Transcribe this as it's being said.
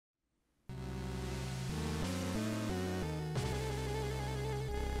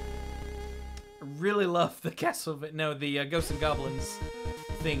really love the the Ghosts and Goblins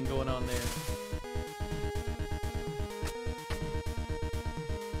thing going on there.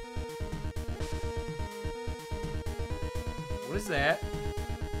 What is that?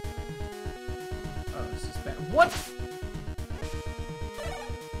 Oh, it's just bad. What?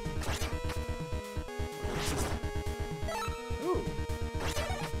 Ooh.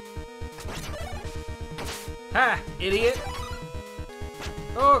 Ha! Idiot!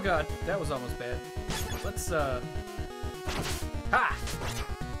 Oh god, that was almost bad. Let's, Ha!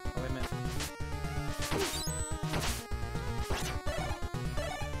 Oh, wait a minute.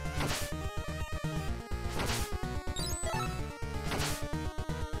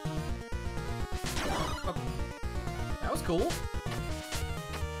 Oh. That was cool.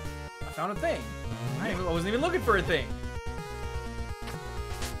 I found a thing. I wasn't even looking for a thing.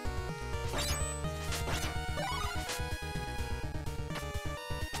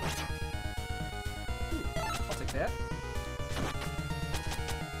 That.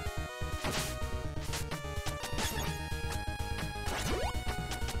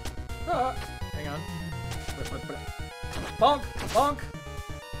 Hang on. Bonk! Bonk!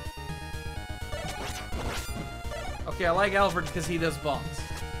 Okay, I like Alfred because he does bonks.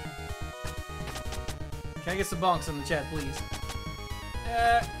 Can I get some bonks in the chat, please?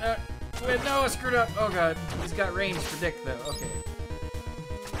 Wait, no, I screwed up. Oh god. He's got range for Dick, though. Okay.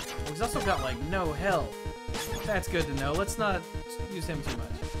 He's also got, like, no health. That's good to know. Let's not use him too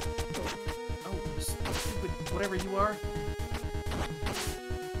much. Oh, stupid whatever you are.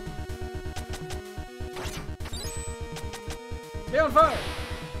 Stay on fire!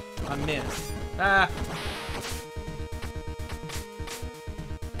 I missed. Ah!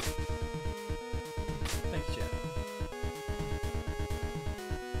 Thank you, Jeff.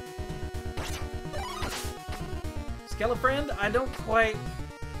 Skelefriend, I don't quite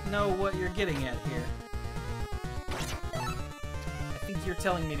know what you're getting at here. You're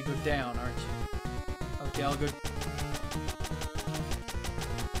telling me to go down, aren't you? Okay, I'll go.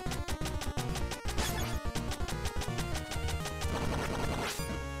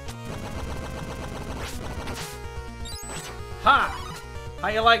 Ha! How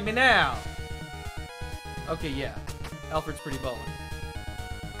you like me now? Okay, yeah. Alfred's pretty ballin'.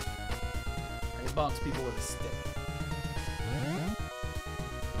 He bonks people with a stick.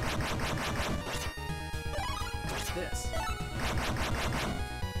 What's this?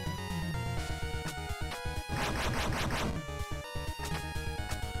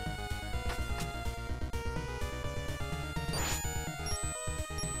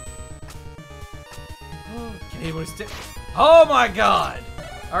 Can anyone stick? Oh my god!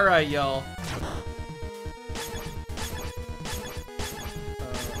 Alright, y'all.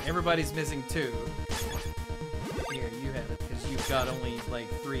 Everybody's missing 2. Here, you have it, because you've got only like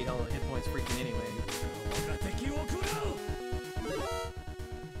 3 hit points freaking anyway.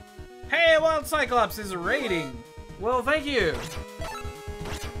 Hey, Wild Cyclops is raiding! Well, thank you!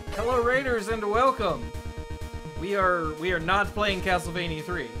 Hello, raiders, and welcome! We are not playing Castlevania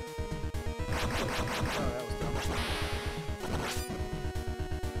 3. Oh, that was dumb.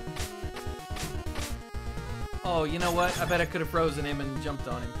 Oh, you know what? I bet I could have frozen him and jumped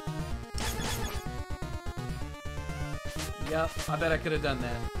on him. Yep, I bet I could have done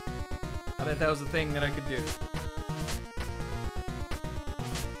that. I bet that was a thing that I could do.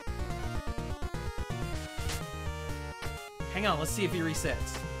 Hang on, let's see if he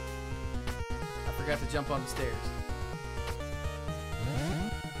resets. I forgot to jump on the stairs.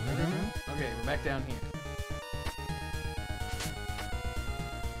 Okay, we're back down here.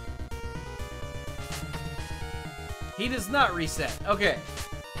 He does not reset. Okay.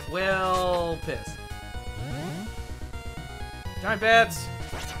 Well, piss. Giant bats.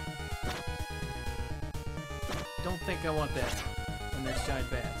 Don't think I want that when there's giant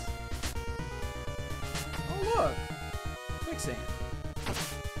bats. Oh, look. Quicksand.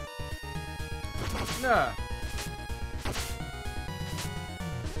 Nah.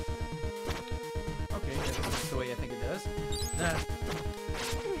 Okay, yeah, that's the way I think it does. Nah.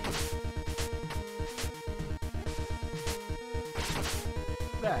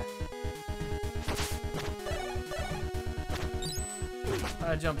 That.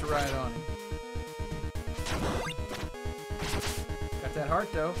 I jumped right on him. Got that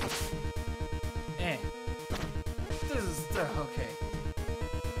heart though. Eh. This is okay.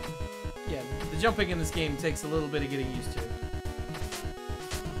 Yeah, the jumping in this game takes a little bit of getting used to.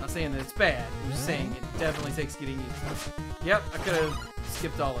 I'm not saying that it's bad. I'm just saying it definitely takes getting used to. Yep, I could have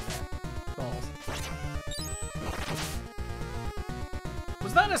skipped all of that. Balls.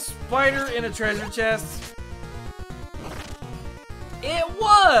 Was that a spider in a treasure chest? It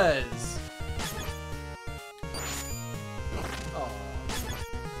was!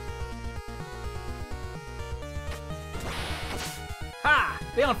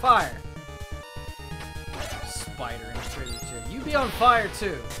 Be on fire. Spider infiltrated chair. You be on fire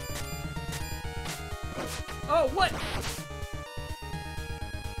too. Oh, what?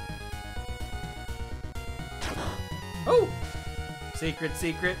 Oh! Secret,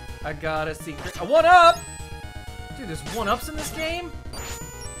 secret. I got a secret. A one-up! Dude, there's one-ups in this game?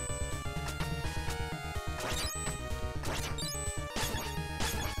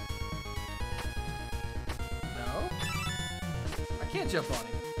 No? I can't jump on him.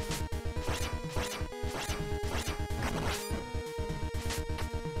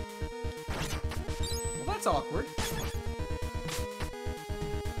 Well, that's awkward.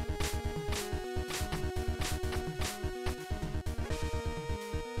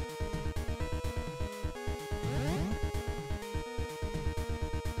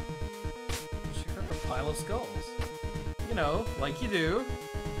 Pile of skulls. You know, like you do.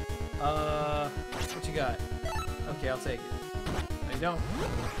 What you got? Okay, I'll take it. No, you don't.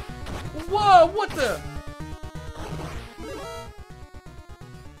 Whoa, what the?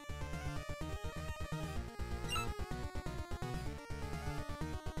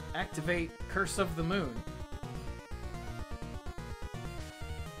 Activate Curse of the Moon.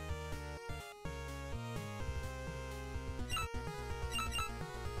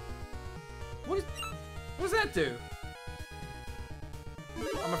 What does that do?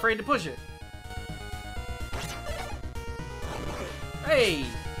 I'm afraid to push it. Hey!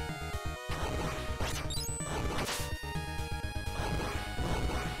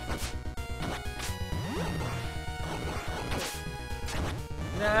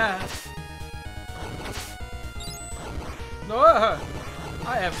 Nah. No,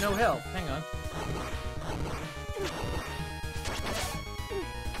 I have no help. Hang on.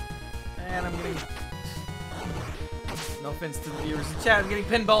 And I'm getting... No offense to the viewers in chat, I'm getting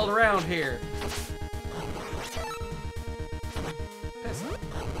pinballed around here. Piss off.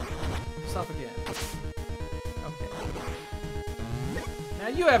 Stop again. Okay. Now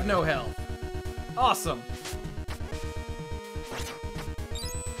you have no health. Awesome.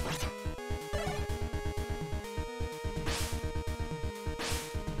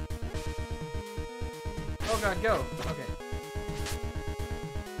 Oh god, go. Okay.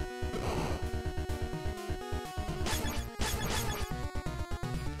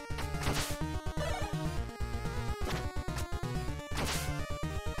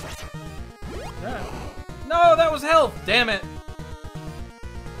 No, that was health! Damn it!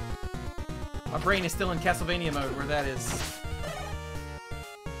 My brain is still in Castlevania mode, where that is.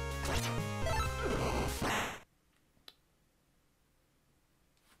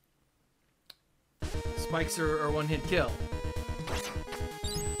 Spikes are one-hit kill.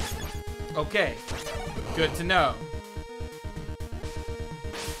 Okay. Good to know.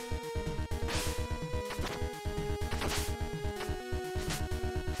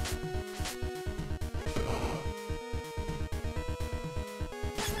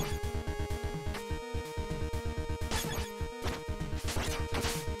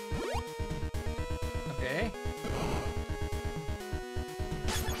 Okay.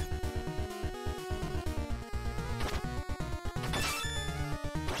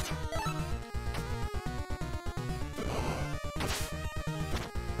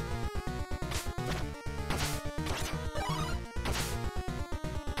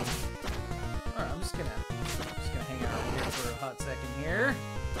 Alright, I'm just gonna hang out right here for a hot second here.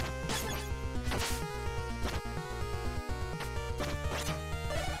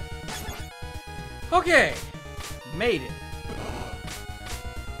 Okay, made it.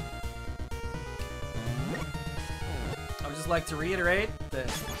 I would just like to reiterate that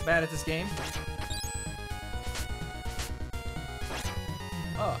I'm bad at this game.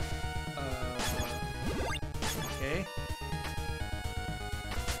 Oh, okay.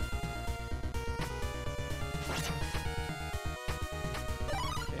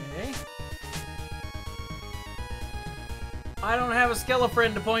 Okay. I don't have a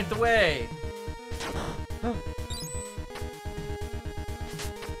Skelefriend to point the way.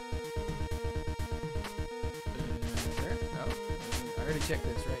 Check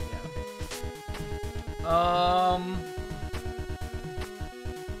this right now. Okay.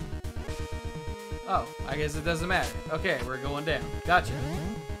 Oh, I guess it doesn't matter. Okay, we're going down. Gotcha.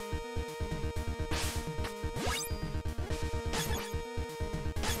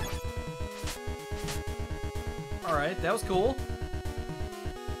 Alright, that was cool.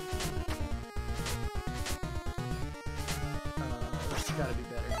 This has gotta be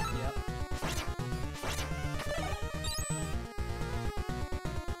better. Yep.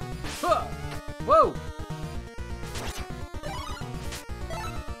 Huh. Whoa!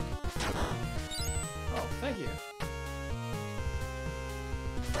 Oh, thank you.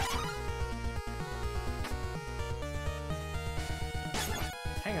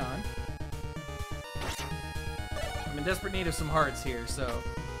 in desperate need of some hearts here, so...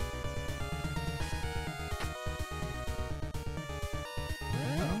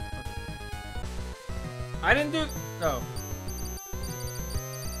 Oh, okay. I didn't do... Oh.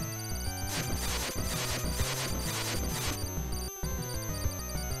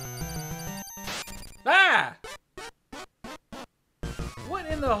 Ah! What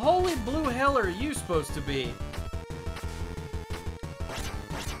in the holy blue hell are you supposed to be?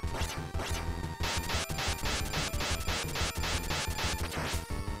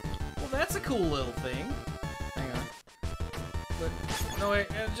 Well, that's a cool little thing. Hang on. But, no, wait,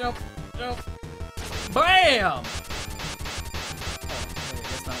 jump, jump. BAM! Oh, wait,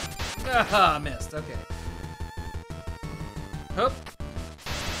 that's not... Ah, missed, okay. Hup.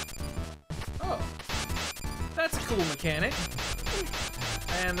 Oh. That's a cool mechanic.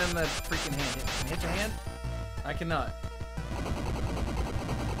 And then the freaking hand. Can I hit the hand? I cannot.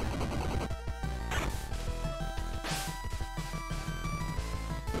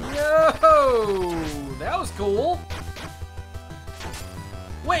 Yo! That was cool.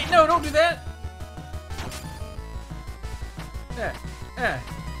 Wait, no, don't do that.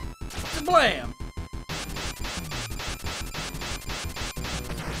 Blam!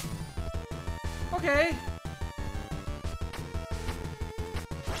 Okay.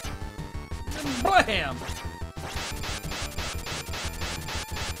 Blam!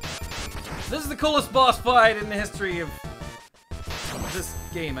 This is the coolest boss fight in the history of this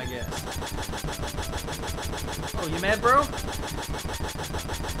game, I guess. Oh, you mad, bro?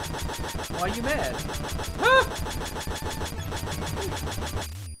 Why are you mad? Ah!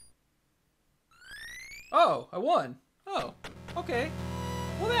 Oh, I won. Oh, okay.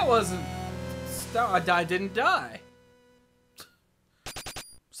 Well, that wasn't... I didn't die.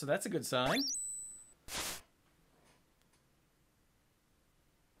 So that's a good sign.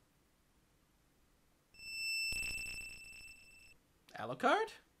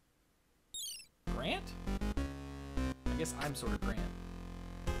 Alucard? Grant? I guess I'm sort of Grant.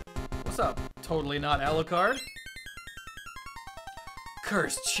 What's up? Totally not Alucard.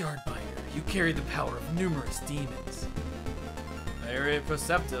 Cursed Shardbinder, you carry the power of numerous demons. Very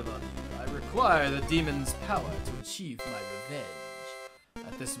perceptive of you. I require the demon's power to achieve my revenge.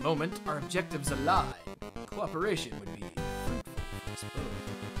 At this moment, our objectives align. Cooperation would be fruitful for us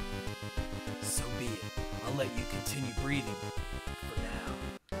both. So be it. I'll let you continue breathing.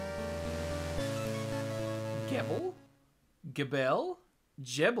 For now. Gebel? Gebel?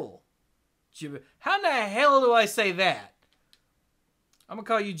 Jebel? How in the hell do I say that? I'm gonna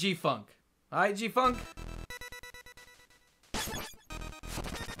call you G-Funk. Alright, G-Funk?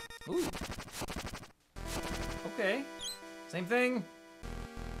 Ooh. Okay. Same thing.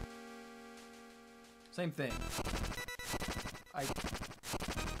 Same thing. I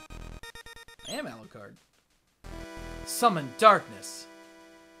am Alucard. Summon darkness.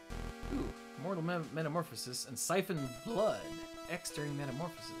 Ooh. Mortal metamorphosis and siphon blood. X during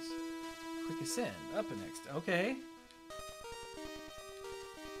metamorphosis. Quick ascend. Up and next. Okay.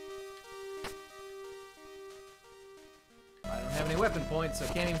 I don't have any weapon points, so I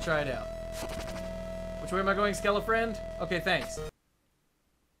can't even try it out. Which way am I going, Skelefriend? Okay, thanks.